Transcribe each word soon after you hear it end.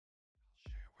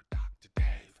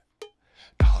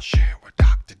KnolShare with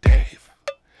Dr. Dave.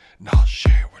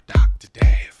 KnolShare with Dr.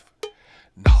 Dave.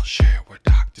 KnolShare with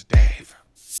Dr. Dave.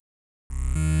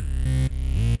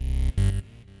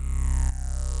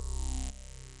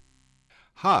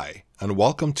 Hi, and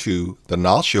welcome to the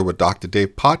KnolShare with Dr.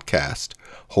 Dave podcast,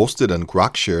 hosted on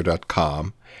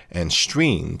grokshare.com and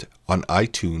streamed on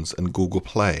iTunes and Google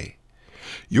Play.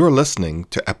 You're listening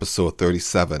to episode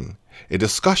 37, a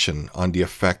discussion on the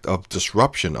effect of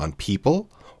disruption on people,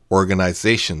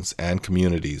 organizations, and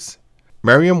communities.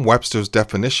 Merriam-Webster's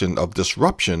definition of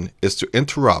disruption is to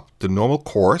interrupt the normal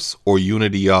course or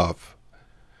unity of.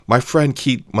 My friend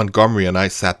Keith Montgomery and I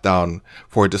sat down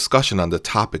for a discussion on the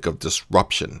topic of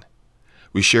disruption.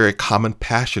 We share a common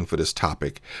passion for this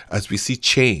topic as we see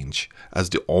change as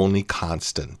the only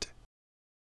constant.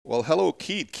 Well, hello,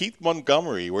 Keith. Keith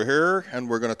Montgomery. We're here and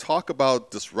we're going to talk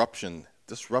about disruption.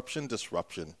 Disruption.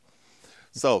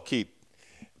 So, Keith,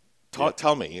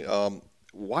 tell me,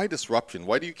 why disruption?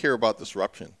 Why do you care about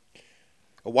disruption?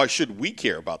 Or why should we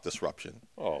care about disruption?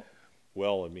 Oh,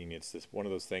 well, I mean, it's one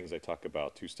of those things I talk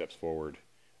about 2 steps forward,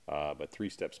 but 3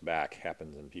 steps back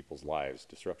happens in people's lives.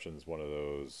 Disruption is one of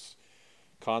those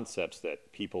concepts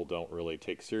that people don't really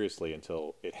take seriously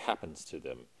until it happens to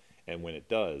them. And when it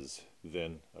does,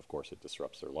 then, of course, it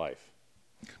disrupts their life.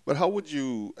 But how would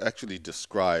you actually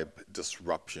describe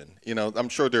disruption? You know, I'm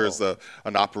sure there's an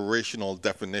operational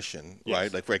definition,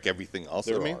 Yes. right? Like everything else.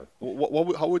 There I mean,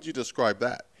 are. how would you describe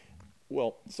that?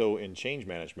 Well, so in change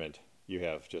management, you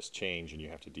have just change and you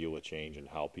have to deal with change and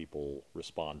how people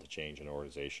respond to change in an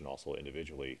organization, also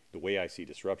individually. The way I see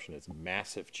disruption is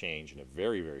massive change in a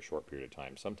very, very short period of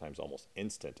time, sometimes almost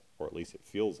instant, or at least it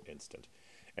feels instant.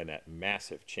 And that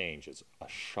massive change is a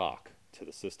shock to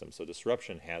the system. So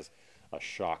disruption has a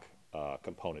shock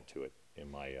component to it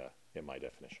in my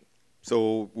definition.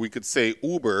 So we could say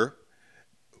Uber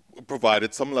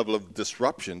provided some level of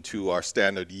disruption to our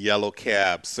standard yellow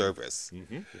cab service.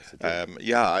 Mm-hmm. Yes, it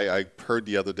did. I heard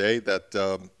the other day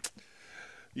that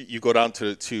you go down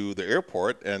to the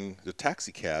airport and the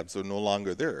taxi cabs are no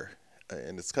longer there.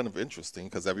 And it's kind of interesting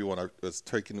because everyone is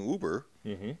taking Uber,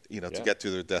 to get to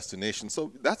their destination.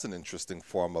 So that's an interesting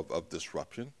form of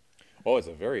disruption. Oh, it's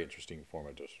a very interesting form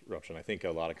of disruption. I think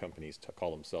a lot of companies call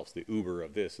themselves the Uber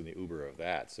of this and the Uber of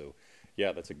that. So,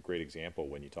 yeah, that's a great example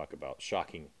when you talk about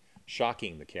shocking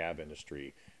the cab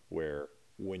industry, where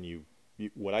when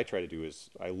what I try to do is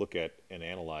I look at and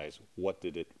analyze what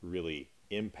did it really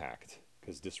impact,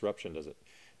 because disruption doesn't.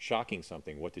 Shocking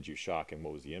something, what did you shock and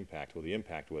what was the impact? Well, the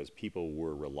impact was people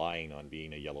were relying on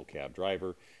being a yellow cab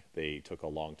driver. They took a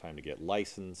long time to get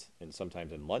licensed, and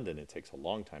sometimes in London it takes a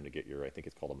long time to get I think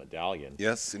it's called a medallion.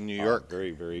 Yes, in New York.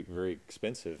 Very, very, very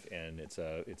expensive, and it's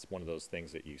one of those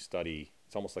things that you study.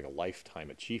 It's almost like a lifetime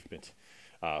achievement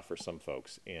for some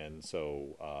folks. And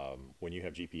so when you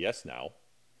have GPS now,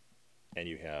 and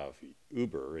you have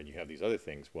Uber, and you have these other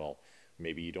things, well,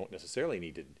 maybe you don't necessarily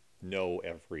need to know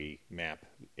every map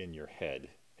in your head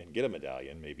and get a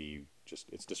medallion. Maybe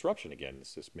it's disruption again.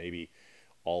 It's just maybe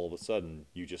all of a sudden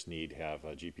you just need to have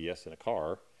a GPS in a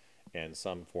car and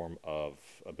some form of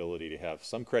ability to have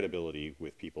some credibility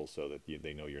with people so that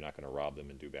they know you're not going to rob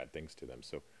them and do bad things to them.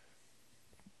 So,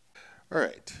 all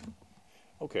right.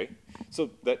 Okay, so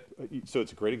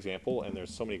it's a great example, and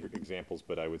there's so many examples,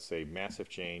 but I would say massive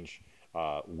change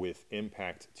with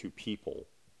impact to people,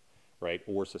 right,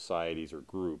 or societies or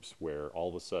groups where all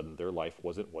of a sudden their life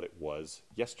wasn't what it was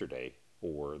yesterday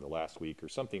or the last week or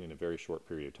something in a very short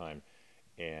period of time,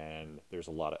 and there's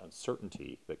a lot of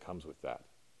uncertainty that comes with that.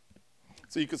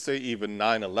 So you could say even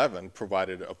 9/11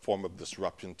 provided a form of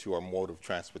disruption to our mode of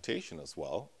transportation as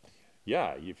well.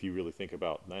 Yeah, if you really think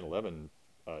about 9/11,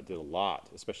 did a lot,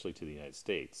 especially to the United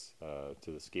States,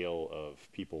 to the scale of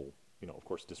people. Of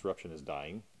course, disruption is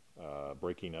dying.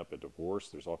 Breaking up a divorce,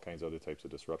 there's all kinds of other types of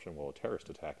disruption. Well, a terrorist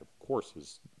attack, of course,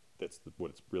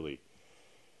 what it's really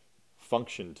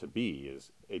functioned to be,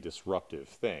 is a disruptive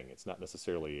thing. It's not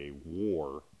necessarily a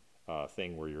war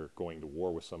thing where you're going to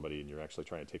war with somebody and you're actually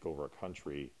trying to take over a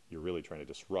country. You're really trying to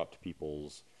disrupt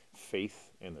people's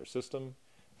faith in their system,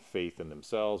 faith in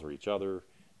themselves or each other,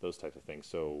 those types of things.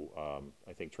 So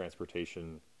I think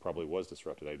transportation probably was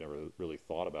disrupted. I never really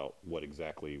thought about what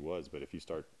exactly it was, but if you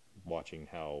start watching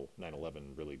how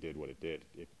 9/11 really did what it did,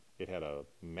 it had a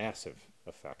massive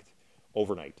effect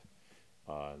overnight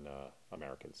on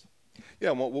Americans.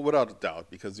 Yeah, well, without a doubt,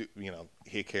 because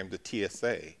here came the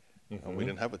TSA. And we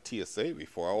didn't have a TSA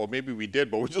before, or maybe we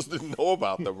did, but we just didn't know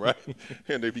about them, right?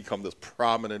 And they become this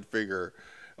prominent figure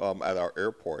at our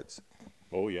airports.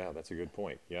 Oh yeah, that's a good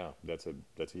point. Yeah,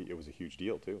 it was a huge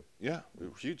deal too. Yeah,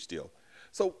 a huge deal.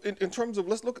 So, in terms of,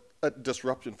 let's look at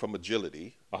disruption from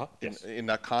agility Uh-huh. Yes. in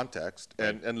that context,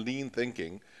 Right. and lean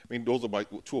thinking. I mean, those are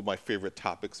two of my favorite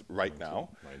topics right Mine too. now.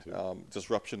 Mine too.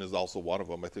 Disruption is also one of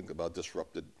them. I think about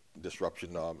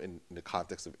disruption in the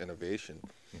context of innovation.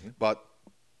 Mm-hmm. But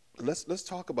let's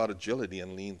talk about agility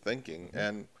and lean thinking, Mm-hmm.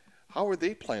 and how are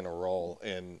they playing a role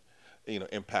in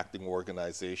impacting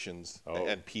organizations Oh,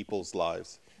 and people's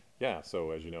lives? yeah.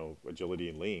 So as you know, agility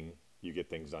and lean, you get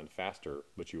things done faster,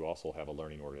 but you also have a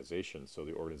learning organization. So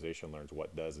the organization learns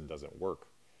what does and doesn't work.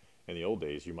 In the old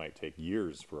days, you might take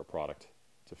years for a product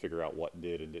to figure out what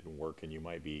did and didn't work, and you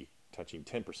might be touching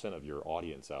 10% of your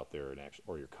audience out there and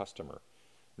or your customer.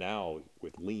 Now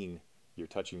with lean, you're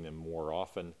touching them more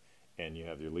often, and you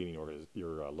have your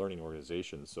learning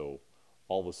organization. So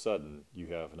all of a sudden, you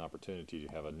have an opportunity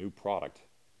to have a new product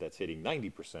that's hitting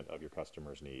 90% of your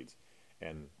customers' needs,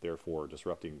 and therefore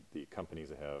disrupting the companies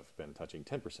that have been touching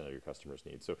 10% of your customers'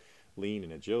 needs. So lean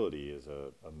and agility is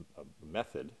a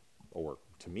method, or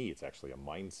to me, it's actually a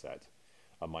mindset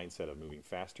of moving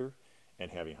faster and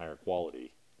having higher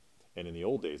quality. And in the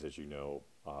old days, as you know,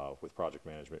 with project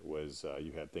management, was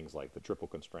you had things like the triple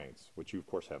constraints, which you of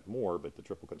course have more, but the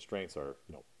triple constraints are,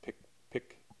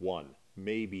 pick one,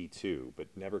 maybe two, but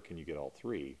never can you get all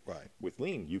three. Right. With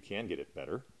lean, you can get it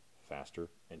better, faster,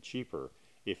 and cheaper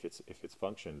if it's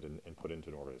functioned and put into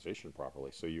an organization properly.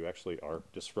 So you actually are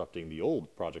disrupting the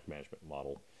old project management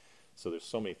model. So there's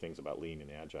so many things about lean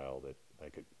and agile that I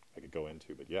could go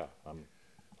into, but yeah, I'm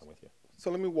with you.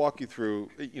 So let me walk you through,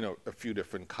 a few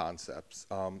different concepts.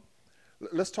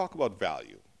 Let's talk about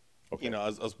value, Okay.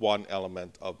 as one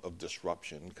element of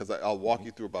disruption, because I'll walk Mm-hmm.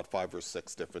 you through about five or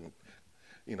six different,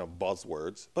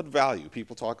 buzzwords. But value,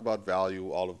 people talk about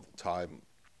value all of the time.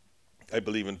 I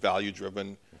believe in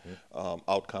value-driven Mm-hmm.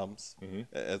 outcomes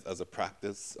Mm-hmm. as a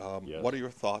practice. What are Yes. your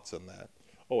thoughts on that?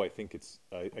 Oh, I think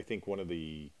I think one of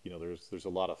the, there's a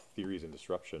lot of theories in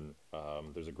disruption.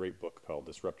 There's a great book called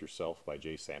Disrupt Yourself by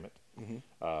Jay Samit.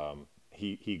 Hmm.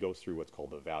 He goes through what's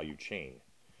called the value chain.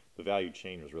 The value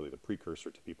chain was really the precursor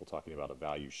to people talking about a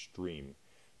value stream.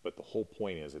 But the whole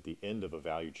point is at the end of a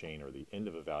value chain or the end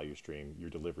of a value stream, you're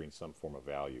delivering some form of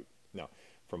value. Now,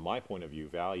 from my point of view,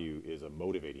 value is a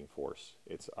motivating force.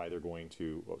 It's either going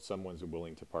to, well, someone's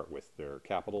willing to part with their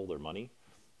capital, their money,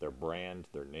 their brand,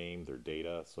 their name, their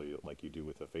data, so like you do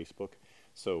with a Facebook.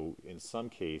 So in some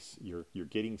case, you're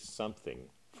getting something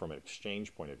from an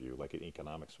exchange point of view, like an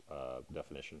economics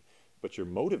definition, but you're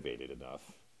motivated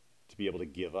enough to be able to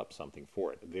give up something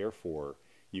for it. Therefore,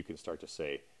 you can start to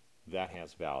say that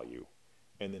has value.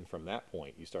 And then from that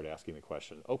point, you start asking the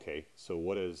question, okay, so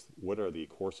what are the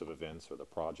course of events or the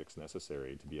projects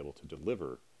necessary to be able to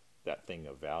deliver that thing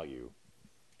of value?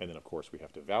 And then of course we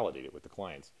have to validate it with the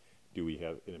clients. Do we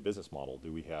have, in a business model,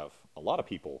 do we have a lot of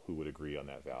people who would agree on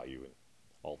that value? And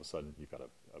all of a sudden you've got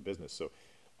a business. So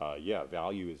yeah,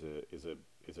 value is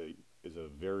a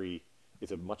very,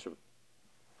 it's a much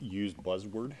used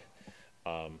buzzword.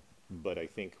 But I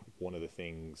think one of the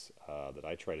things that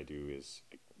I try to do is,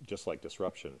 just like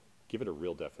disruption, give it a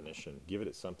real definition, give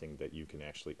it something that you can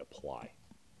actually apply.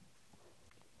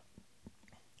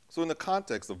 So in the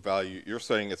context of value, you're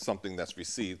saying it's something that's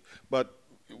received, but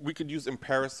we could use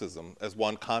empiricism as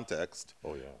one context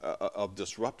Oh yeah. of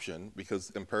disruption,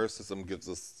 because empiricism gives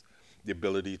us the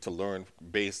ability to learn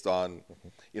based on,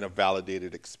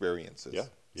 validated Yeah. experiences.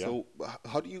 Yeah. So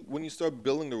how do you, when you start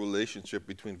building the relationship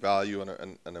between value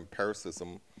and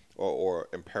empiricism, or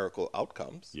empirical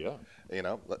outcomes, Yeah.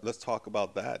 let's talk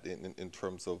about that in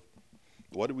terms of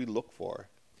what do we look for?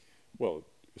 Well,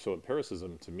 so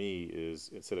empiricism to me is,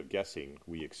 instead of guessing,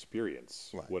 we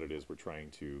experience Right. what it is we're trying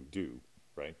to do,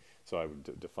 right? So I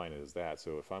would define it as that.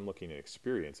 So if I'm looking at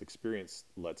experience, experience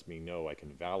lets me know, I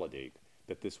can validate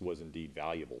that this was indeed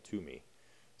valuable to me.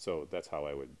 So that's how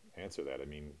I would answer that. I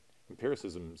mean,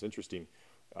 empiricism is interesting.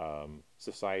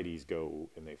 Societies go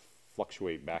and they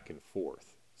fluctuate back and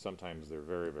forth. Sometimes they're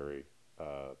very, very,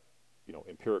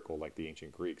 empirical, like the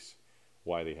ancient Greeks.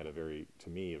 Why they had to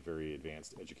me, a very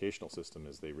advanced educational system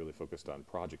is they really focused on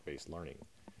project-based learning,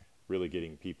 really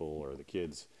getting people or the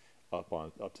kids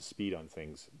up to speed on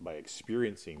things by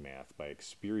experiencing math, by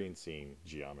experiencing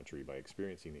geometry, by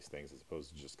experiencing these things, as opposed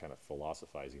to just kind of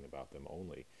philosophizing about them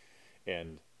only.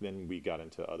 And then we got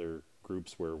into other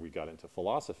groups where we got into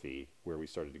philosophy, where we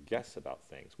started to guess about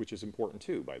things, which is important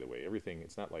too, by the way. Everything,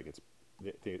 it's not like it's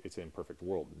an imperfect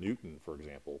world. Newton, for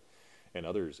example, and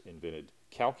others invented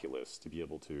calculus to be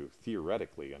able to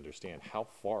theoretically understand how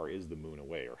far is the moon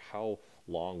away, or how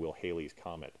long will Halley's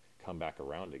comet come back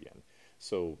around again.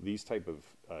 So these type of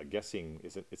guessing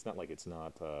isn't, it's not like it's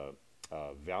not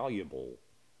valuable,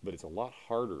 but it's a lot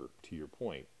harder, to your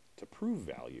point, to prove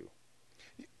value.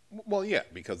 Well, yeah,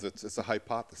 because it's a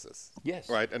hypothesis, Yes.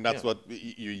 right? And Yeah. that's what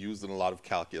you use in a lot of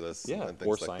calculus Yeah. and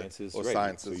Or things like that, sciences, or right? So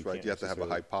sciences, you right? can't You have to have a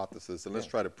necessarily. hypothesis, and let's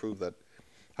Yeah. try to prove that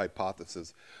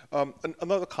hypothesis.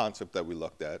 Another concept that we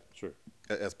looked at Sure.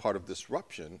 as part of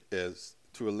disruption is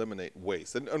to eliminate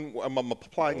waste, and I'm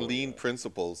applying Oh lean yeah.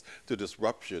 principles to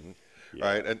disruption,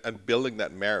 right? Yeah. And building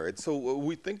that marriage. So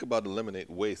we think about eliminate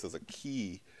waste as a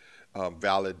key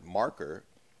valid marker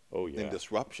Oh in yeah.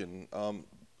 disruption.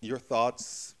 Your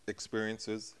thoughts,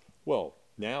 experiences? Well,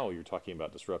 now you're talking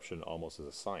about disruption almost as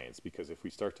a science, because if we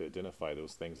start to identify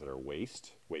those things that are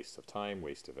waste of time,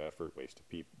 waste of effort, waste of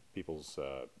people's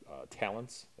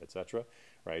talents, etc.,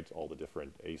 right? All the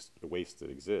different waste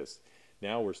that exists.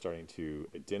 Now we're starting to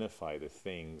identify the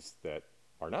things that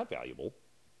are not valuable,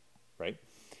 right?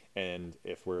 And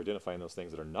if we're identifying those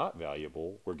things that are not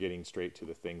valuable, we're getting straight to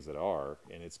the things that are.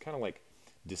 And it's kind of like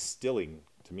distilling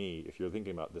to me. If you're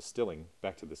thinking about distilling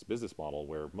back to this business model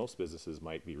where most businesses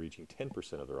might be reaching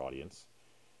 10% of their audience,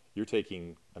 you're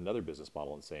taking another business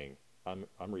model and saying, I'm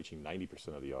reaching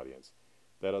 90% of the audience.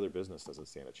 That other business doesn't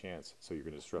stand a chance. So you're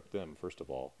going to disrupt them, first of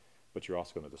all, but you're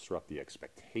also going to disrupt the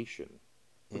expectation.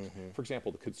 For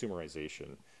example, the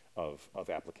consumerization of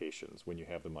applications when you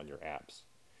have them on your apps.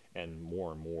 And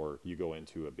more you go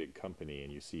into a big company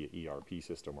and you see an ERP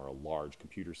system or a large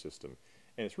computer system,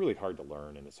 and it's really hard to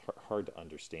learn and it's hard to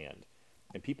understand.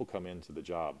 And people come into the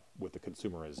job with the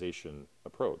consumerization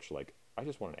approach, like, I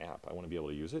just want an app. I want to be able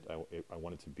to use it. I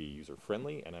want it to be user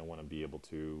friendly, and I want to be able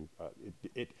to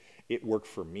it work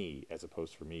for me as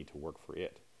opposed for me to work for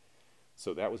it.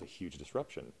 So that was a huge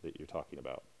disruption that you're talking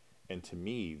about. And to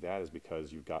me, that is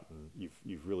because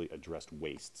you've really addressed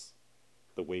wastes,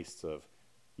 the wastes of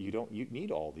you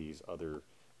need all these other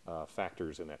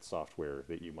factors in that software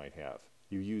that you might have.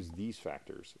 You use these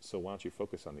factors, so why don't you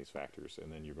focus on these factors,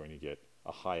 and then you're going to get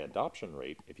a high adoption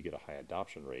rate. If you get a high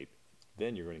adoption rate,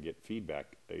 then you're going to get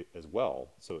feedback as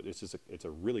well. So it's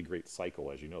a really great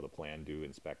cycle. As you know, the plan, do,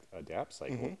 inspect, adapt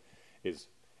cycle is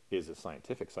is a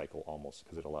scientific cycle almost,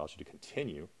 because it allows you to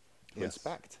continue to Yes,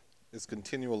 inspect, it's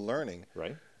continual learning.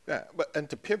 right? Yeah, but and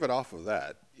to pivot off of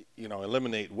that,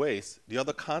 eliminate waste. The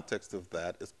other context of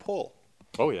that is pull.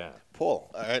 Oh yeah, Pull,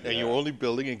 all right? And you're yeah, only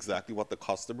building exactly what the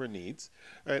customer needs,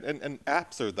 right? And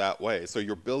apps are that way. So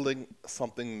you're building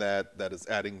something that is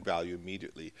adding value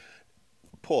immediately.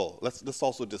 Pull. Let's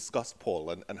also discuss pull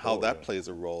and how oh that yeah. plays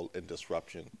a role in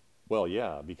disruption. Well,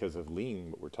 yeah, because of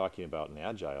lean, what we're talking about in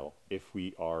agile, if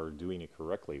we are doing it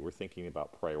correctly, we're thinking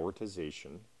about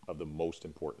prioritization of the most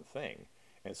important thing.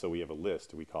 And so we have a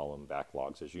list, we call them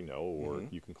backlogs, as you know, or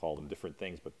you can call them different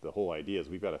things, but the whole idea is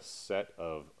we've got a set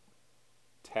of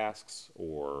tasks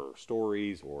or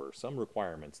stories or some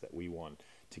requirements that we want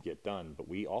to get done, but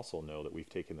we also know that we've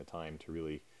taken the time to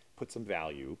really put some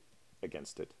value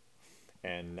against it.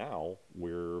 And now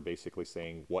we're basically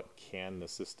saying, what can the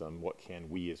system, what can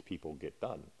we as people get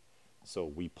done? So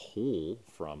we pull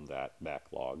from that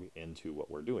backlog into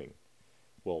what we're doing.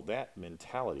 Well, that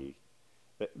mentality,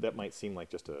 that might seem like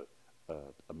just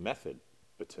a method,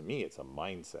 but to me, it's a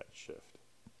mindset shift,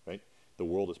 right? The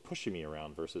world is pushing me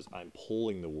around versus I'm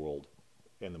pulling the world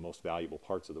and the most valuable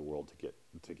parts of the world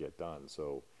to get done.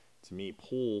 So to me,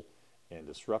 pull and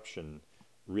disruption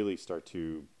really start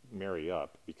to marry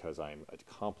up because I'm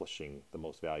accomplishing the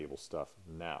most valuable stuff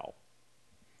now, right?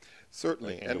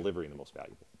 Certainly, And delivering the most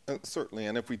valuable. certainly,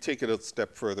 and if we take it a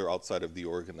step further outside of the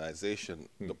organization,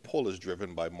 Hmm. the pull is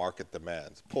driven by market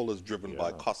demands. Pull is driven by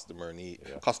Yeah, customer need,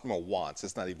 yeah, customer wants.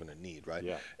 It's not even a need, right?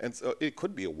 yeah, And so it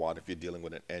could be a want if you're dealing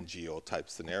with an NGO type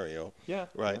scenario, yeah, yeah,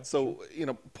 right? sure.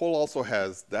 So pull also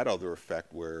has that other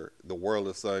effect where the world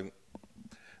is saying,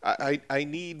 I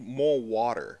need more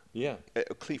water, Yeah,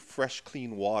 clean, fresh,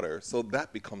 clean water. So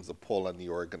that becomes a pull on the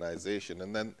organization,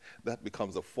 and then that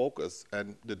becomes a focus,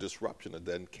 and the disruption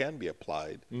then can be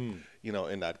applied, mm,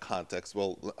 in that context.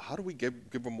 Well, how do we give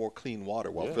them more clean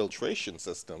water? Well, yeah, filtration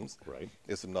systems right.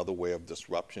 is another way of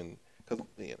disruption.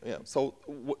 Because so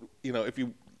if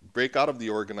you break out of the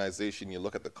organization, you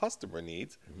look at the customer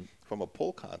needs Hmm. from a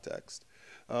pull context.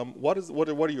 What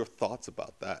are your thoughts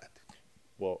about that?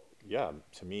 Well, yeah,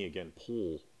 to me, again,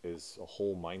 pull is a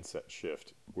whole mindset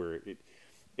shift where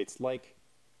it's like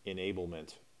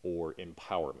enablement or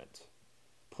empowerment.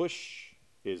 Push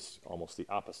is almost the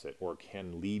opposite or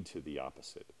can lead to the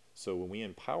opposite. So when we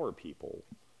empower people,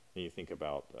 and you think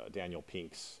about Daniel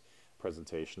Pink's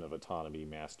presentation of autonomy,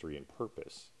 mastery, and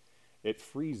purpose, it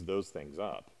frees those things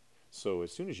up. So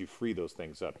as soon as you free those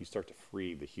things up, you start to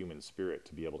free the human spirit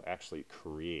to be able to actually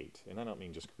create. And I don't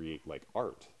mean just create like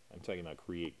art. I'm talking about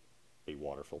create a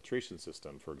water filtration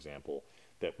system, for example,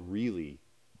 that really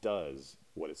does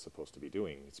what it's supposed to be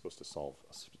doing. It's supposed to solve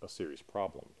a serious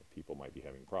problem. People might be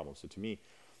having problems. So to me,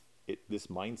 this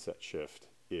mindset shift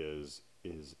is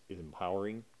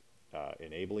empowering,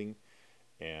 enabling,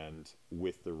 and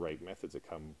with the right methods that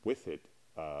come with it,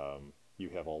 you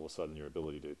have all of a sudden your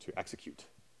ability to execute,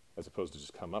 as opposed to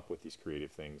just come up with these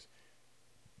creative things.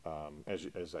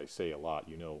 As I say a lot,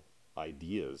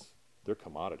 ideas, they're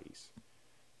commodities,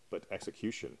 but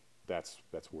execution, that's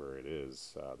where it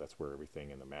is. That's where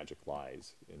everything and the magic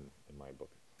lies in my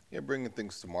book. Yeah, bringing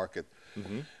things to market.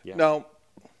 Yeah. Now,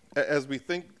 as we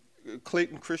think,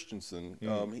 Clayton Christensen,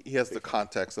 he has the Big fan.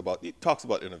 context about, he talks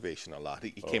about innovation a lot. He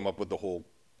came Oh, up with the whole,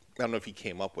 I don't know if he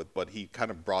came up with, but he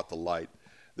kind of brought to light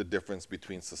the difference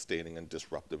between sustaining and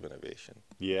disruptive innovation.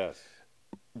 yes.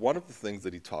 One of the things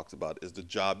that he talks about is the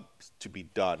job to be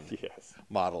done Yes.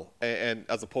 model, and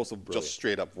as opposed to Brilliant. just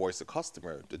straight up voice of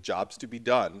customer, the jobs to be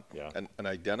done, Yeah. and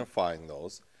identifying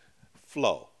those.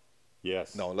 Flow.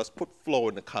 Yes. No, let's put flow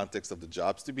in the context of the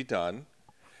jobs to be done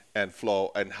and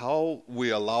flow and how we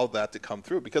allow that to come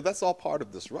through, because that's all part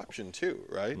of disruption too,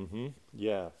 right?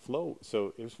 Yeah, flow.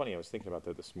 So it was funny. I was thinking about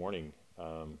that this morning,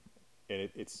 and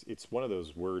it's one of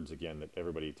those words again that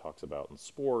everybody talks about in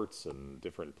sports and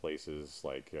different places.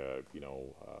 Like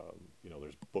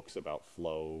there's books about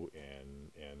flow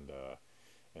and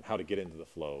how to get into the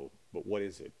flow. But what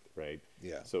is it, right?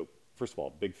 Yeah. So first of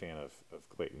all, big fan of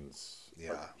Clayton's.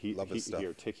 Yeah, He love his stuff. he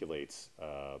articulates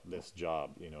this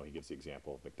job. He gives the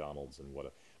example of McDonald's and what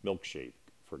a milkshake,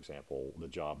 for example, the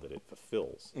job that it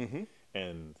fulfills.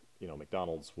 And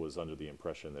McDonald's was under the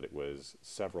impression that it was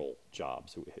several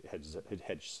jobs. It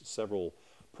had several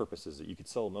purposes that you could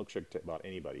sell a milkshake to about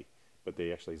anybody, but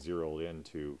they actually zeroed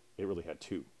into it really had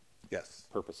two Yes.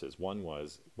 purposes. One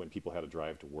was when people had to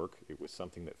drive to work, it was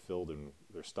something that filled in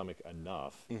their stomach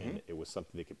enough, and it was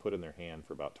something they could put in their hand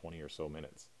for about 20 or so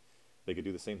minutes. They could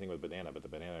do the same thing with banana, but the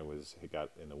banana it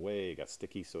got in the way, it got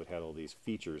sticky, so it had all these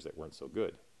features that weren't so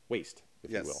good. Waste,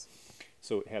 if you will. Yes.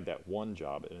 So it had that one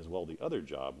job, and as well the other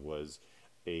job was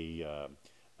a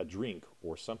drink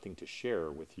or something to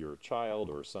share with your child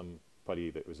or somebody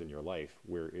that was in your life,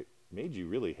 where it made you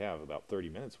really have about 30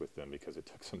 minutes with them because it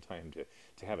took some time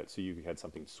to have it. So you had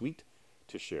something sweet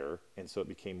to share, and so it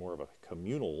became more of a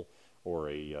communal or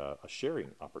a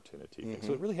sharing opportunity. And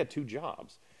so it really had two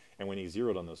jobs. And when he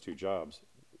zeroed on those two jobs,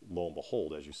 lo and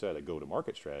behold, as you said, a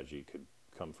go-to-market strategy could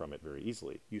come from it very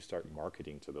easily. You start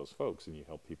marketing to those folks, and you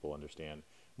help people understand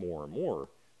more and more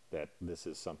that this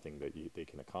is something that they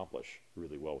can accomplish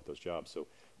really well with those jobs. So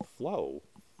flow,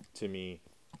 to me,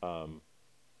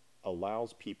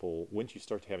 allows people, once you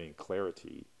start having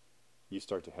clarity, you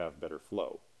start to have better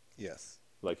flow. Yes.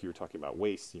 Like you were talking about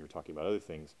waste and you were talking about other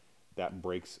things, that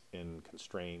breaks in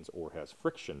constraints or has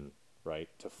friction, right,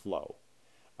 to flow.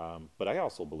 But I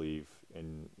also believe,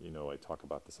 and I talk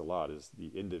about this a lot, is the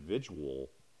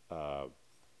individual,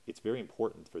 it's very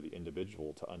important for the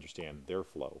individual to understand their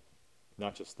flow,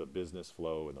 not just the business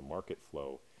flow and the market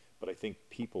flow, but I think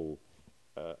people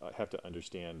have to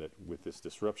understand that with this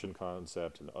disruption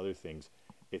concept and other things,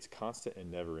 it's constant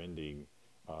and never-ending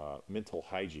mental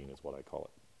hygiene is what I call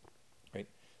it, right?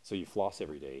 So you floss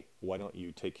every day. Why don't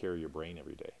you take care of your brain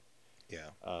every day?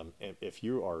 Yeah. And if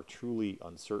you are truly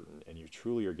uncertain and you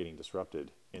truly are getting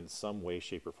disrupted in some way,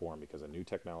 shape, or form because a new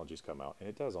technology's come out, and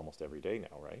it does almost every day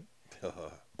now, right?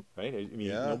 Right? I mean,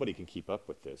 Yeah. nobody can keep up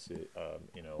with this.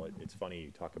 It's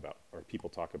funny people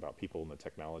talk about people in the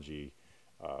technology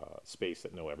space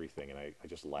that know everything, and I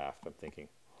just laugh. I'm thinking,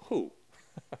 who?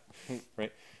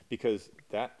 Right? Because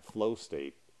that flow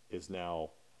state is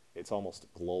now, it's almost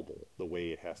global, the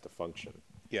way it has to function.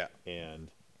 Yeah. And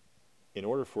in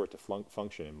order for it to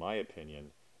function, in my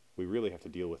opinion, we really have to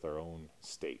deal with our own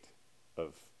state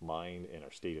of mind and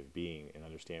our state of being and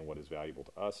understand what is valuable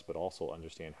to us, but also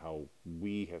understand how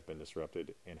we have been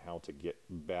disrupted and how to get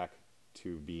back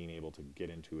to being able to get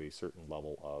into a certain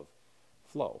level of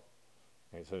flow.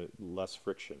 Right? So less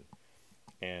friction.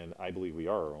 And I believe we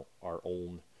are our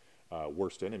own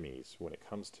worst enemies when it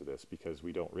comes to this, because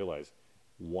we don't realize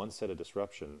one set of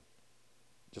disruption,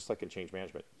 just like in change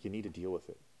management, you need to deal with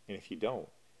it. And if you don't,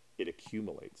 it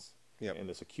accumulates. Yep. And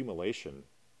this accumulation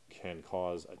can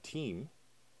cause a team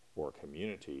or a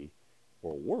community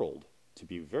or a world to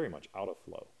be very much out of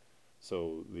flow.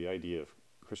 So the idea of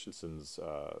Christensen's,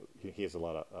 he has a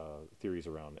lot of theories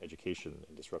around education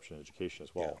and disruption in education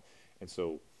as well. Yeah. And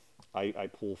so I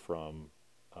pull from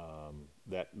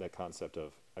that concept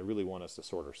of, I really want us to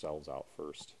sort ourselves out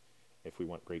first if we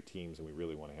want great teams and we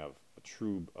really want to have a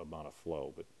true amount of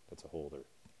flow. But that's a whole other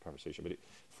conversation. But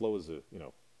flow is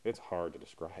it's hard to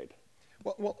describe.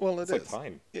 Well, it It's like is.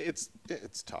 time.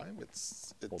 It's time. Well,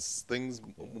 It's things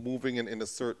yeah. moving in a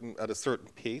certain at a certain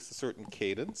pace, a certain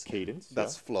cadence. Cadence, yeah.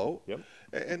 That's flow, Yep.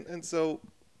 and so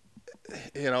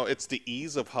it's the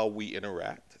ease of how we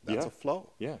interact. That's Yeah. a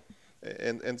flow, Yeah.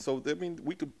 and so I mean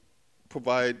we could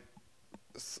provide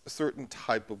certain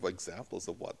type of examples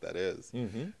of what that is.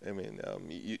 Mm-hmm. I mean,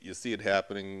 you see it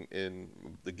happening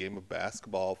in the game of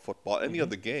basketball, football, any Mm-hmm.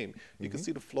 other game. You can Mm-hmm.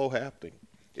 see the flow happening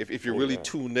if you're Oh really yeah.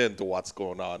 tuned in to what's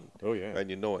going on, Oh yeah. and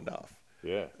you know enough.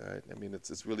 Yeah. Right? I mean,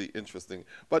 it's really interesting,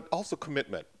 but also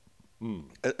commitment. Mm.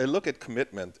 I look at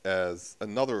commitment as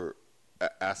another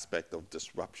aspect of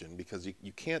disruption because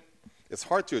you can't. It's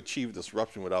hard to achieve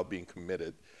disruption without being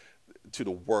committed to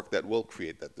the work that will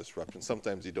create that disruption.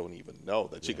 Sometimes you don't even know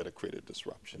that you're Yeah. going to create a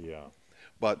disruption. Yeah.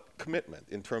 But commitment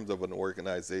in terms of an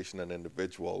organization, an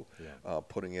individual Yeah.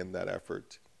 putting in that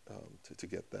effort to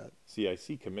get that. See, I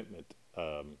see commitment.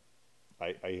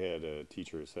 I had a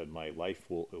teacher who said, "My life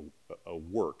will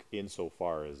work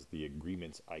insofar as the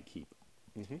agreements I keep."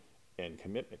 Hmm. And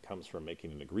commitment comes from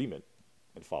making an agreement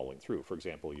and following through. For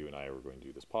example, you and I were going to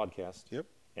do this podcast, Yep.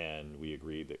 and we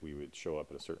agreed that we would show up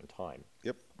at a certain time.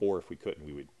 Yep. Or if we couldn't,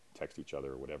 we would text each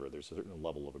other or whatever. There's a certain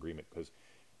level of agreement because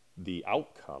the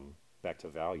outcome, back to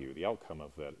value, the outcome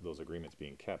of those agreements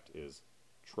being kept is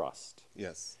trust.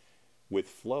 Yes. With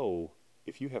flow,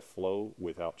 if you have flow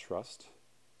without trust,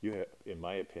 you have, in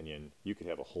my opinion, you could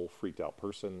have a whole freaked out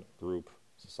person, group,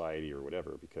 society, or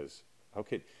whatever, because how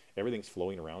could everything's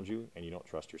flowing around you and you don't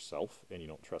trust yourself and you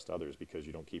don't trust others because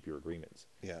you don't keep your agreements.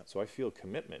 Yeah. So I feel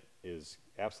commitment is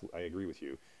absolutely, I agree with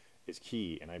you, is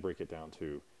key, and I break it down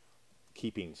to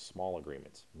keeping small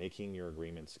agreements, making your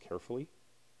agreements carefully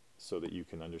so that you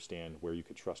can understand where you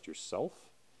can trust yourself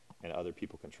and other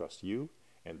people can trust you,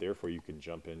 and therefore you can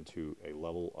jump into a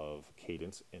level of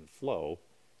cadence and flow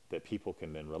that people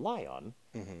can then rely on.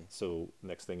 Hmm. So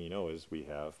next thing you know is we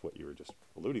have what you were just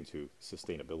alluding to,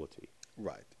 sustainability.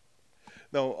 Right.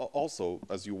 Now, also,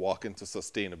 as you walk into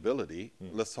sustainability,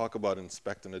 Mm. let's talk about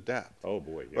inspect and adapt. Oh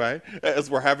boy, yeah. Right? As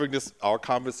we're having this, our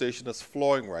conversation is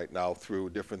flowing right now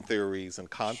through different theories and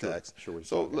Sure, contexts. sure, we're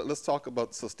So talking. let's talk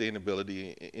about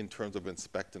sustainability in terms of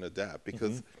inspect and adapt. Mm-hmm.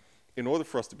 Because in order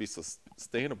for us to be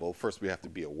sustainable, first we have to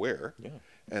be aware, Yeah.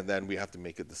 and then we have to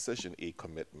make a decision, a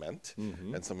commitment,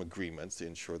 Mm-hmm. and some agreements to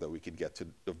ensure that we can get to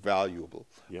the valuable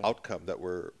Yeah. outcome that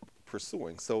we're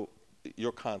pursuing. So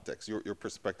your context, your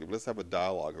perspective, let's have a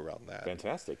dialogue around that.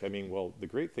 Fantastic. I mean, well, the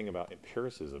great thing about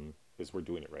empiricism is we're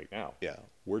doing it right now. Yeah.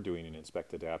 We're doing an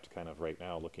inspect adapt kind of right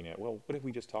now, looking at, well, what have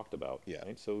we just talked about? Yeah.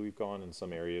 Right? So we've gone in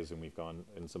some areas and we've gone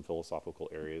in some philosophical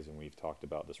areas and we've talked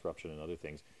about disruption and other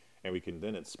things, and we can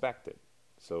then inspect it.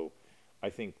 So I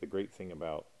think the great thing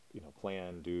about,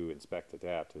 plan, do, inspect,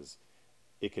 adapt is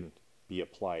it can be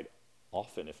applied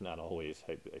often, if not always.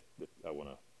 I want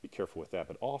to be careful with that,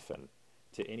 but often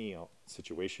to any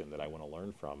situation that I want to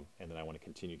learn from and then I want to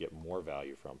continue to get more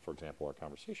value from. For example, our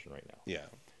conversation right now. Yeah.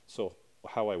 So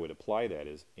how I would apply that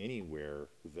is anywhere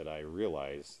that I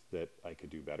realize that I could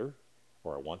do better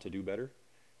or I want to do better,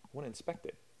 I want to inspect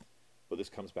it. But this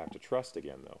comes back to trust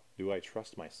again, though. Do I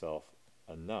trust myself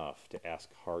enough to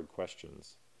ask hard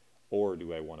questions? Or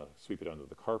do I want to sweep it under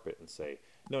the carpet and say,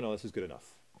 no, this is good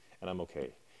enough and I'm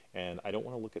okay? And I don't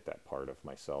want to look at that part of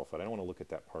myself. And I don't want to look at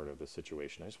that part of the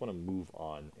situation. I just want to move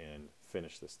on and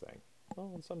finish this thing.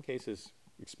 Well, in some cases,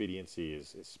 expediency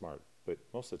is smart. But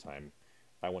most of the time,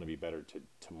 I want to be better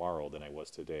tomorrow than I was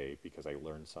today because I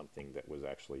learned something that was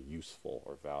actually useful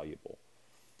or valuable.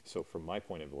 So from my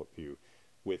point of view,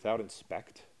 without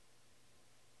inspect,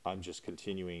 I'm just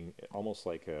continuing almost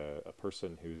like a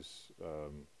person who's,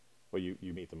 well,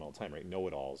 you meet them all the time, right?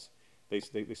 Know-it-alls. They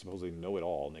supposedly know it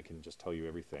all and they can just tell you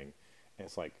everything. And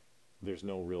it's like there's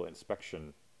no real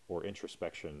inspection or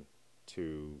introspection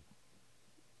to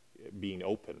being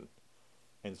open.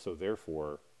 And so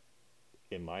therefore,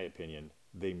 in my opinion,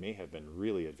 they may have been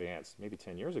really advanced maybe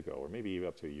 10 years ago or maybe even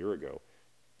up to a year ago,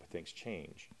 but things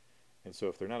change. And so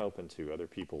if they're not open to other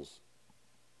people's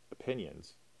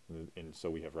opinions, and so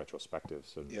we have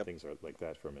retrospectives and Yep. things are like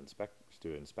that from inspect,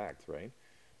 right?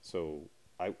 So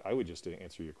I would just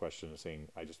answer your question saying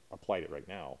I just applied it right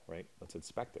now, right? Let's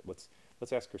inspect it. Let's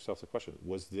ask ourselves a question.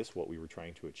 Was this what we were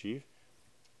trying to achieve?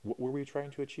 What were we trying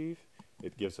to achieve?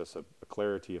 It gives us a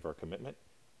clarity of our commitment.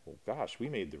 Well, gosh, we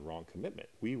made the wrong commitment.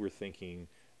 We were thinking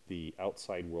the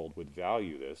outside world would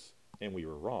value this, and we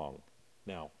were wrong.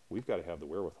 Now, we've got to have the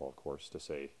wherewithal, of course, to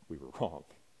say we were wrong.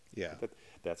 Yeah.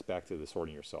 That's back to the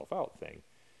sorting yourself out thing.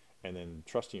 And then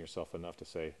trusting yourself enough to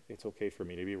say, it's okay for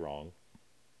me to be wrong.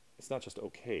 It's not just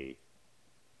okay,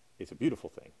 it's a beautiful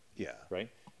thing, Yeah.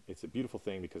 right? It's a beautiful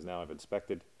thing because now I've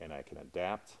inspected and I can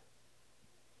adapt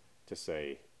to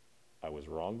say, I was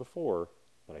wrong before,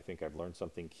 but I think I've learned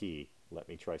something key. Let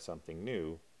me try something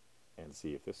new and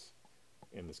see if this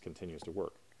continues to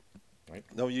work. Right?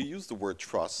 No, you use the word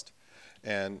trust,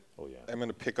 and Oh yeah. I'm going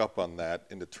to pick up on that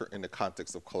in the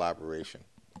context of collaboration.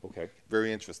 Okay.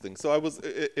 Very interesting. So I was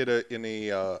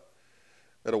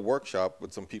at a workshop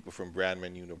with some people from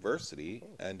Brandman University,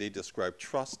 and they described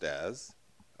trust as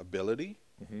ability.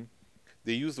 Mm-hmm.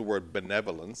 They use the word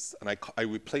benevolence, and I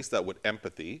replaced that with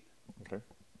empathy Okay.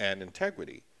 and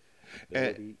integrity. And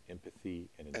Ability, empathy,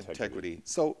 and integrity. integrity.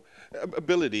 So,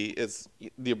 ability is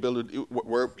the ability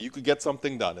where you could get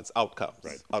something done. It's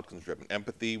Right. outcomes driven.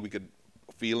 Empathy, we could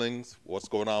feelings, what's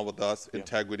going on with us. Yeah.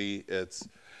 Integrity, it's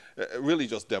really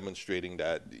just demonstrating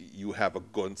that you have a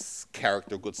good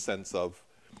character, good sense of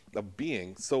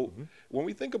being. So, Mm-hmm. when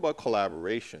we think about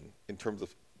collaboration in terms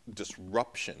of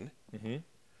disruption, Mm-hmm.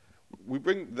 we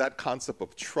bring that concept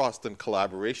of trust and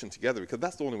collaboration together because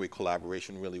that's the only way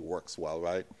collaboration really works well,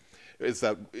 right? Is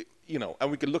that,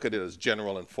 and we can look at it as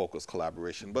general and focused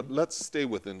collaboration, but let's stay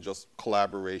within just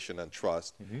collaboration and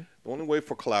trust. Mm-hmm. The only way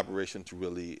for collaboration to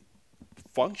really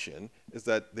function is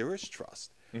that there is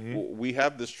trust. Mm-hmm. We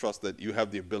have this trust that you have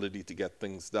the ability to get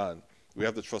things done. We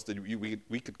have the trust that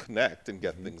we could connect and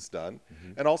get things done.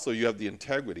 Mm-hmm. And also you have the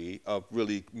integrity of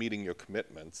really meeting your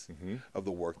commitments Mm-hmm. of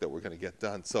the work that we're going to get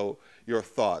done. So your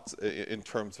thoughts in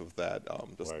terms of that,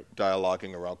 just Right.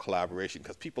 dialoguing around collaboration,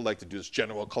 because people like to do this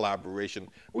general collaboration.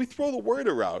 We throw the word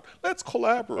around, let's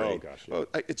collaborate. Oh gosh,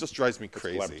 yeah. It just drives me It's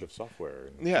crazy. collaborative software.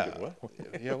 And Yeah. thinking,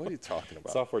 what? Yeah, what are you talking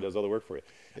about? Software does all the work for you.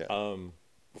 Yeah.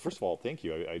 First of all, thank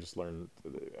you. I just learned.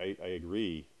 I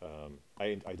agree.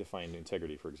 I define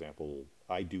integrity, for example.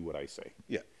 I do what I say,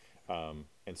 Yeah.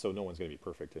 and so no one's going to be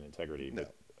perfect in integrity. No.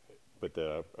 But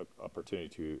the opportunity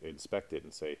to inspect it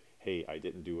and say, hey, I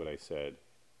didn't do what I said,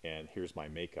 and here's my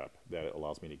makeup that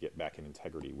allows me to get back in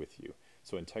integrity with you.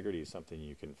 So integrity is something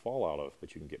you can fall out of,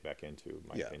 but you can get back into, in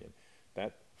my Yeah. opinion.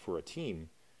 That for a team,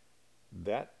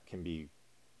 that can be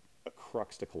a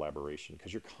crux to collaboration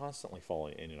because you're constantly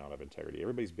falling in and out of integrity.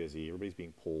 Everybody's busy. Everybody's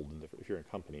being pulled in different. If you're in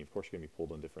a company, of course you're going to be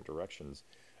pulled in different directions.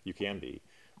 You can be,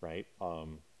 right?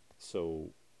 So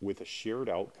with a shared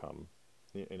outcome,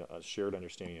 a shared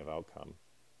understanding of outcome,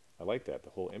 I like that.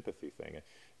 The whole empathy thing.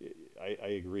 I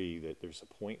agree that there's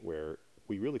a point where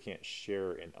we really can't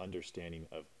share an understanding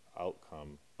of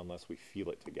outcome unless we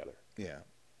feel it together. Yeah.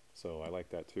 So I like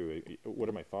that too. What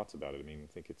are my thoughts about it? I mean,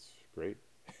 I think it's great.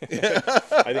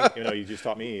 I think you just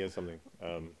taught me something.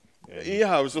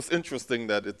 Yeah, it was just interesting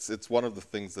that it's one of the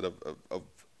things that I've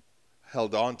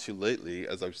held on to lately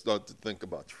as I've started to think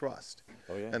about trust.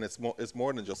 Oh yeah. And it's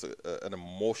more than just an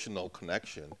emotional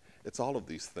connection. It's all of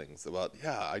these things about,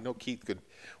 yeah, I know Keith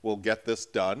will get this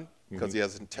done because he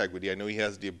has integrity. I know he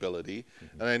has the ability,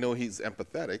 and I know he's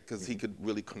empathetic because he could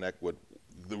really connect with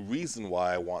the reason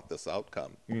why I want this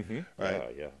outcome. Right?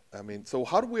 Yeah. I mean, so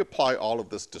how do we apply all of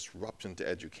this disruption to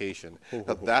education? Ho,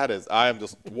 'Cause ho, ho. that is,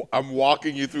 I'm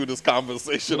walking you through this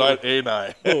conversation, ain't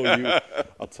I?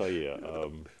 I'll tell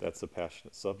you, that's a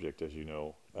passionate subject, as you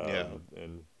know, Yeah.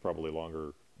 and probably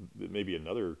longer. Maybe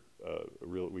another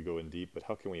we go in deep, but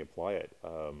how can we apply it?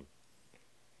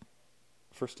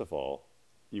 First of all,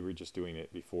 you were just doing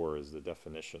it before as the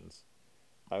definitions.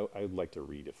 I'd like to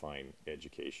redefine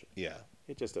education. Yeah.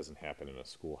 It just doesn't happen in a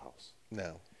schoolhouse.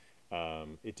 No.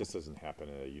 It just doesn't happen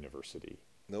at a university.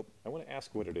 Nope. I want to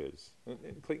ask what it is.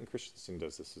 And Clayton Christensen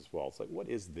does this as well. It's like, what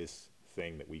is this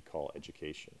thing that we call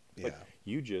education? Like, Yeah.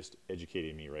 you just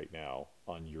educated me right now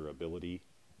on your ability,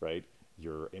 right?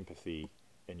 Your empathy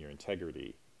and your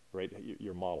integrity, right?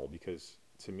 Your model. Because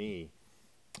to me,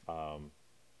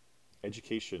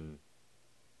 education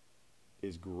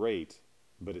is great,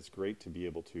 but it's great to be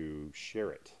able to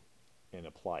share it and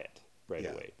apply it right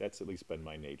Yeah. away. That's at least been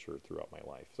my nature throughout my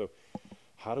life. So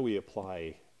how do we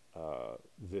apply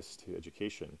this to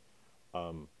education?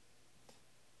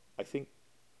 I think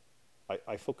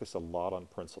I focus a lot on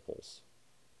principles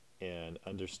and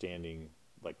understanding,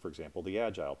 like, for example, the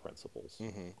agile principles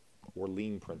or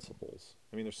lean principles.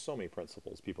 I mean, there's so many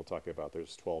principles. People talk about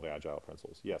there's 12 agile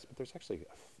principles. Yes, but there's actually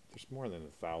there's more than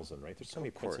 1,000, right? There's so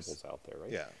many course. principles out there,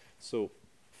 right? Yeah. So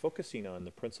focusing on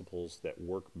the principles that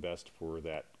work best for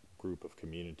that group of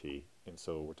community, and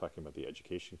so we're talking about the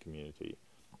education community,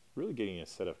 really getting a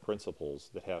set of principles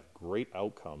that have great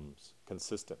outcomes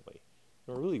consistently,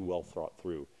 and are really well thought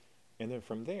through. And then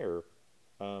from there,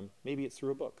 maybe it's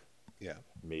through a book. Yeah.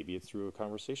 Maybe it's through a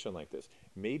conversation like this.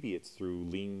 Maybe it's through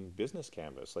Lean Business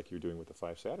Canvas, like you're doing with the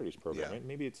 5 Saturdays program, Yeah. right?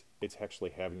 Maybe it's actually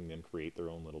having them create their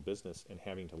own little business and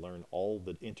having to learn all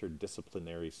the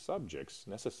interdisciplinary subjects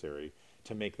necessary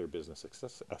to make their business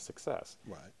a success.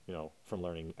 Right. From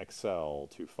learning Excel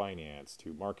to finance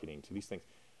to marketing to these things.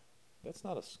 That's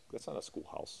not a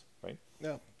schoolhouse, right?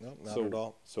 No, no, not at So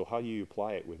all. so how you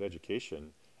apply it with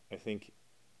education, I think,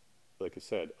 like I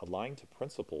said, align to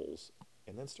principles,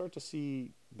 and then start to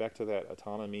see back to that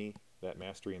autonomy, that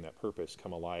mastery, and that purpose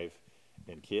come alive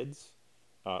in kids,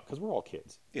 because we're all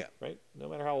kids, Yeah. right? No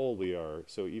matter how old we are.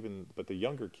 So but the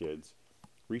younger kids,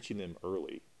 reaching them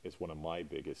early is one of my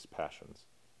biggest passions,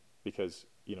 because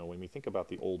when we think about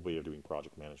the old way of doing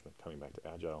project management, coming back to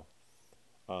agile,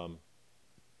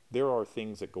 there are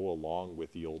things that go along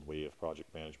with the old way of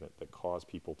project management that cause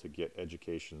people to get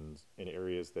educations in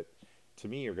areas that, to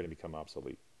me, are going to become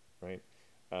obsolete, right?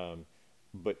 Um,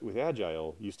 but with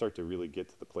agile, you start to really get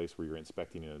to the place where you're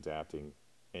inspecting and adapting,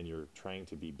 and you're trying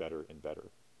to be better and better.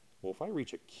 Well, if I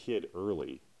reach a kid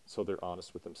early, so they're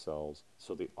honest with themselves,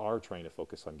 so they are trying to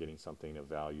focus on getting something of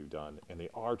value done, and they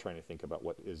are trying to think about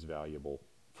what is valuable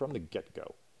from the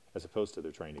get-go, as opposed to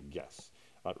they're trying to guess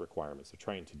at requirements. They're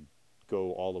trying to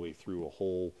go all the way through a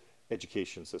whole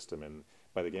education system, and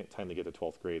by the time they get to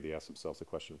 12th grade, they ask themselves the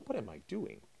question, what am I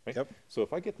doing, right? Yep. So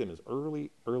if I get them as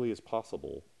early as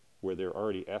possible, where they're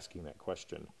already asking that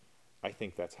question, I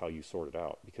think that's how you sort it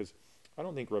out, because I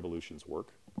don't think revolutions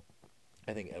work.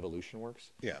 I think evolution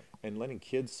works. Yeah. And letting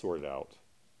kids sort it out,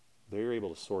 they're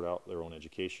able to sort out their own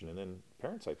education, and then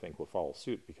parents, I think, will follow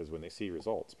suit, because when they see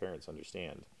results, parents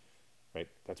understand, right?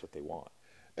 That's what they want.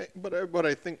 But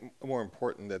I think more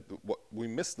important that what we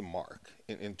miss the mark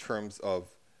in terms of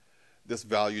this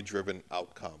value-driven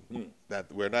outcome, that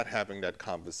we're not having that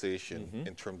conversation Mm-hmm.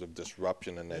 in terms of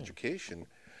disruption in Yeah. education,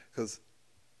 because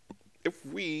if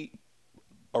we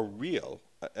are real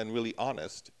and really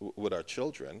honest with our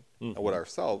children and with Mm-hmm.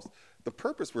 ourselves, the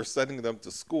purpose we're sending them to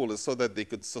school is so that they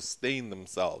could sustain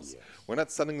themselves. Yes. We're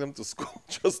not sending them to school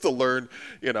just to learn,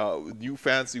 new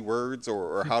fancy words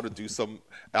or how to do some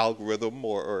algorithm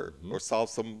Mm-hmm. or solve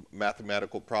some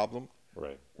mathematical problem.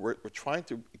 Right. We're trying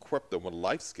to equip them with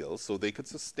life skills so they could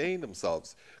sustain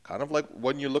themselves. Kind of like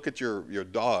when you look at your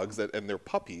dogs and their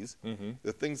puppies, Mm-hmm.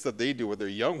 the things that they do with their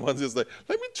young ones is like,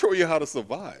 let me show you how to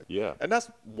survive. Yeah. And that's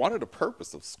one of the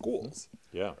purpose of Mm-hmm. schools,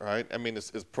 Yeah. right? I mean,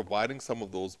 it's providing some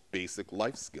of those basic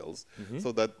life skills Mm-hmm.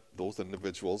 so that those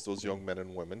individuals, those young men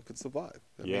and women could survive.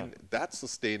 I Yeah. mean, that's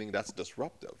sustaining, that's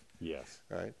disruptive, Yes.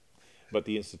 right? But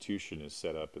the institution is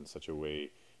set up in such a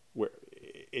way where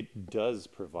it does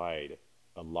provide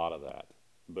a lot of that,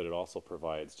 but it also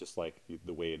provides, just like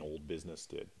the way an old business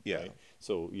did, Yeah. right?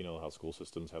 So you know how school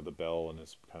systems have the bell, and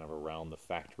it's kind of around the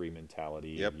factory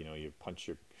mentality. Yep. You punch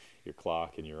your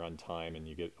clock, and you're on time, and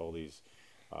you get all these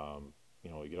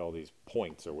you get all these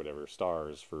points or whatever,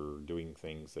 stars, for doing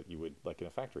things that you would, like in a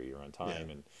factory. You're on Yeah. time,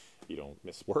 and you don't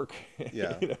miss work.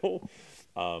 Yeah.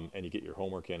 And you get your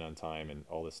homework in on time and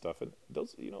all this stuff. And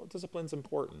those, discipline's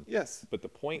important. Yes. But the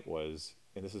point was,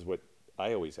 and this is what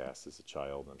I always asked as a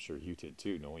child, and I'm sure you did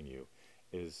too, knowing you,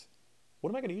 is, what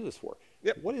am I going to use this for?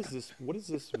 Yep. What is this? What is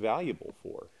this valuable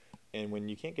for? And when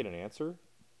you can't get an answer,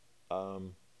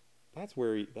 um, that's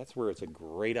where it's a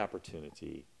great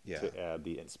opportunity Yeah. to add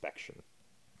the inspection.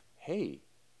 Hey,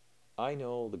 I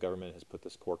know the government has put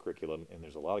this core curriculum, and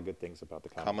there's a lot of good things about the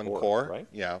Common Common Core, Core. right?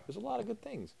 Yeah. There's a lot of good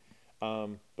things.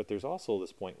 But there's also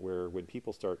this point where when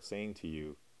people start saying to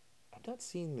you, I'm not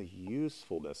seeing the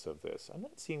usefulness of this. I'm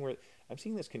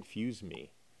seeing this confuse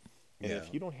me. And Yeah.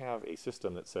 if you don't have a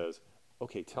system that says,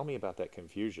 okay, tell me about that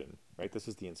confusion, right? This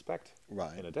is the inspect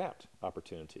Right. and adapt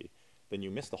opportunity. Then you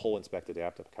miss the whole inspect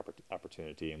adapt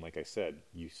opportunity. And like I said,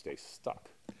 you stay stuck.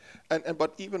 And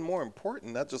but even more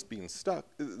important, not just being stuck.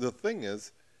 The thing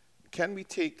is, can we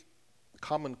take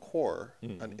Common Core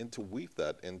and interweave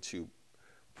that into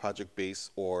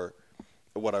project-based or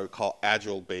what I would call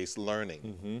agile-based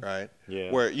learning, right?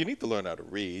 Yeah. Where you need to learn how to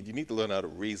read, you need to learn how to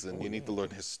reason, Oh, you need to yeah. learn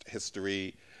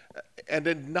history, and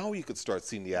then now you could start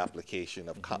seeing the application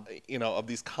of of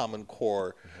these Common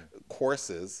Core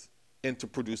courses into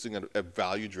producing a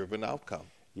value-driven outcome.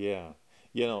 Yeah.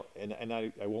 And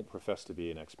I won't profess to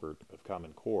be an expert of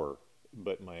Common Core,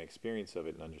 but my experience of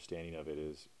it and understanding of it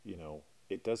is,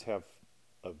 it does have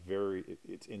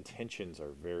its intentions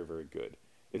are very, very good.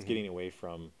 It's getting away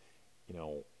from,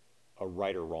 a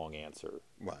right or wrong answer,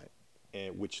 Right.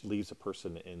 and which leaves a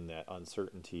person in that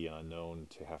uncertainty and unknown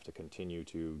to have to continue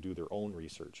to do their own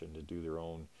research and to do their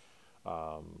own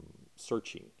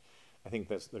searching. I think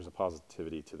there's a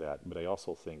positivity to that, but I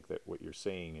also think that what you're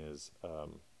saying is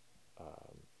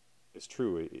is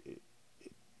true.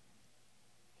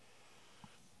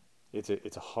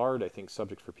 It's a hard, I think,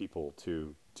 subject for people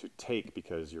to take,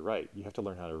 because you're right. You have to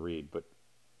learn how to read, but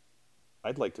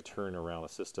I'd like to turn around a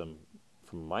system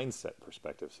from a mindset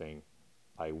perspective, saying,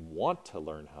 I want to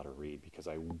learn how to read because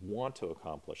I want to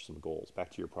accomplish some goals. Back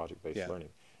to your project-based Yeah. learning.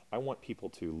 I want people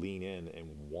to lean in and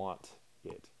want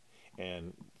it.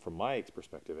 And from my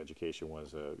perspective, education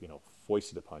was,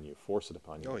 foisted upon you, force it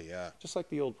upon you. Oh, yeah. Just like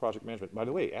the old project management. By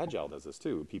the way, Agile does this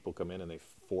too. People come in and they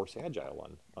force Agile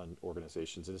on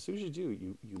organizations. And as soon as you do,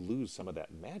 you lose some of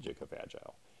that magic of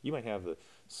Agile. You might have the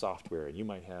software and you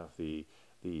might have the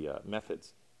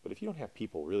methods. But if you don't have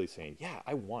people really saying, yeah,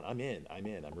 I'm in,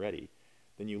 I'm ready,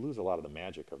 then you lose a lot of the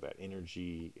magic of that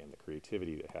energy and the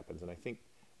creativity that happens. And I think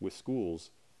with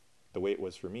schools, the way it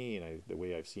was for me and the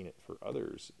way I've seen it for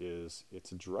others is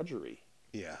it's a drudgery.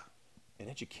 Yeah. And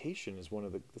education is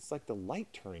it's like the light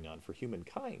turning on for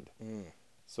humankind.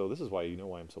 So this is why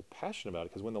why I'm so passionate about it,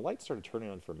 because when the light started turning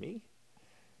on for me,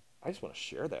 I just want to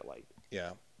share that light.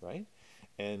 Yeah. Right?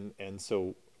 And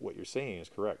so what you're saying is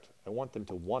correct. I want them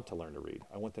to want to learn to read.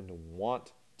 I want them to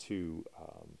want to,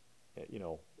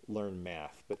 learn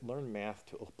math, but learn math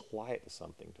to apply it to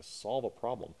something, to solve a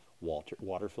problem.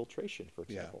 Water filtration, for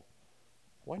example.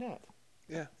 Yeah. Why not?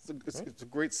 Yeah. Right? It's a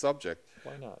great subject.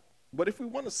 Why not? But if we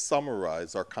want to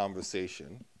summarize our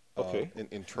conversation Okay.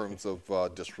 in terms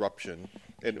of disruption,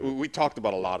 and we talked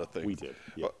about a lot of things. We did,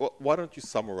 yeah. Why don't you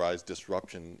summarize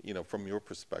disruption, from your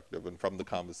perspective and from the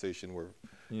conversation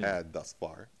we've had thus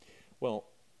far? Well,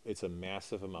 it's a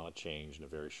massive amount of change in a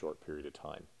very short period of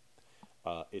time.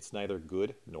 It's neither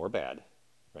good nor bad,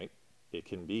 right? It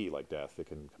can be like death. It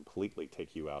can completely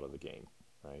take you out of the game,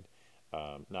 right?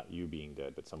 Not you being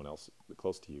dead, but someone else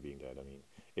close to you being dead. I mean,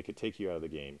 it could take you out of the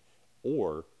game,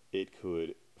 or it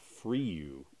could free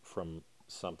you from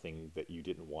something that you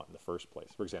didn't want in the first place.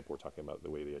 For example, we're talking about the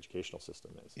way the educational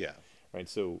system is. Yeah. Right.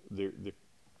 So the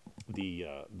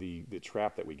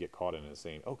trap that we get caught in is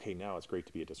saying, okay, now it's great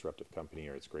to be a disruptive company,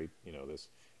 or it's great,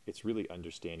 it's really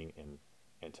understanding,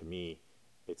 and to me,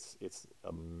 it's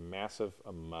a massive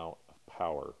amount of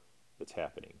power that's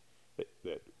happening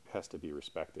that has to be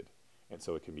respected. And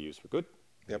so it can be used for good,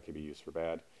 Yep. it can be used for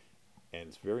bad. And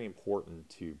it's very important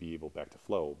to be able, back to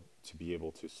flow, to be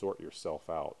able to sort yourself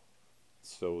out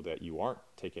so that you aren't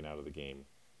taken out of the game,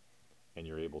 and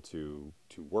you're able to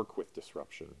work with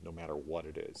disruption no matter what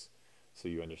it is. So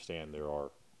you understand there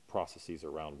are processes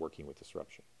around working with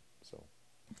disruption. So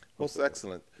Most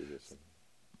excellent. previous-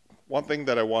 One thing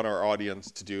that I want our audience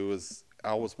to do is I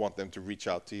always want them to reach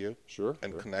out to you Sure.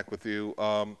 and sure. connect with you.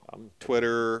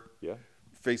 Twitter, Yeah.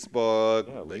 Facebook,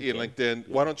 Yeah, LinkedIn.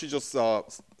 Yeah. Why don't you just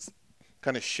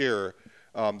kind of share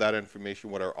that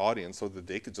information with our audience so that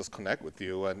they could just connect with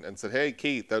you and say, hey,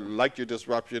 Keith, I like your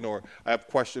disruption, or I have a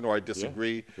question, or I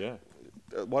disagree. Yeah.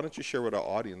 Why don't you share with our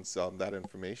audience that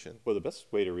information? Well, the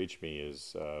best way to reach me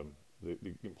is the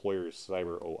employer is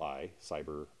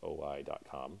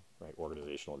cyberoi.com, right?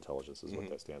 Organizational intelligence is what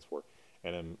that stands for.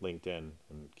 And then LinkedIn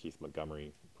and Keith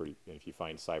Montgomery. And if you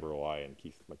find CyberOI and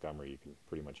Keith Montgomery, you can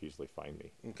pretty much easily find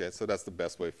me. Okay, so that's the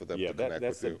best way for them to connect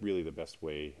that's with you. really the best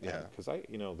way. Yeah. Because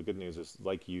the good news is,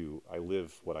 like you, I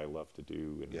live what I love to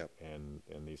do, and Yep. and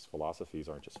these philosophies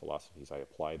aren't just philosophies. I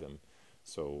apply them.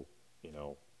 So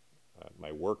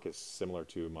my work is similar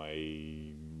to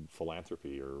my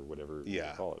philanthropy, or whatever you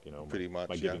Yeah, call it. pretty much,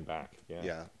 my yeah. giving back. Yeah.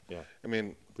 Yeah. Yeah. I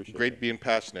mean, Appreciate great that. being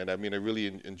passionate. I mean, I really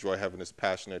enjoy having this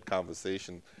passionate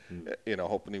conversation.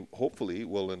 Hopefully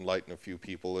will enlighten a few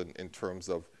people in terms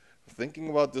of thinking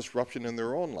about disruption in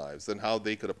their own lives and how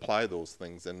they could apply those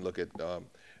things and look at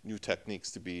new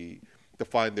techniques to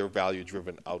find their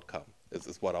value-driven outcome.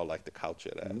 Is what I like to couch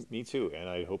it as. Me too. And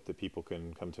I hope that people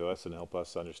can come to us and help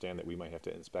us understand that we might have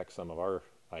to inspect some of our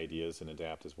ideas and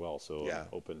adapt as well. So Yeah. I'm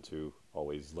open to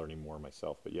always learning more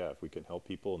myself. But yeah, if we can help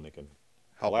people and they can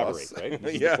Help collaborate, us. right?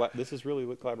 This Yeah. this is really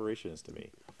what collaboration is to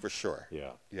me. For sure.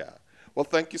 Yeah. Yeah. Well,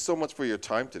 thank you so much for your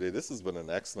time today. This has been an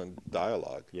excellent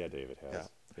dialogue. Yeah, David has.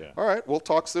 Yeah. All right. We'll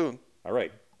talk soon. All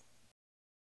right.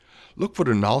 Look for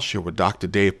the KnolShare with Dr.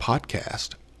 Dave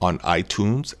podcast on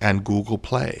iTunes and Google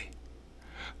Play.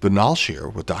 The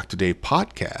KnolShare with Dr. Dave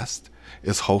podcast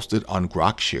is hosted on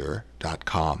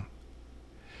grokshare.com.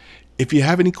 If you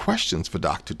have any questions for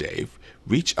Dr. Dave,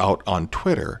 reach out on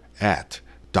Twitter at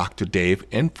Dr. Dave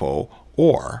Info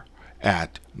or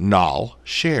at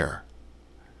KnolShare.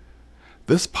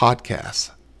 This podcast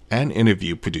and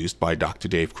interview produced by Dr.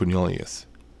 Dave Cornelius.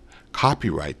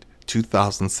 Copyright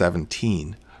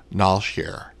 2017,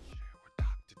 KnolShare.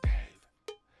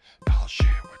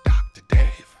 KnolShare with Dr.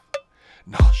 Dave.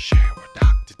 KnolShare.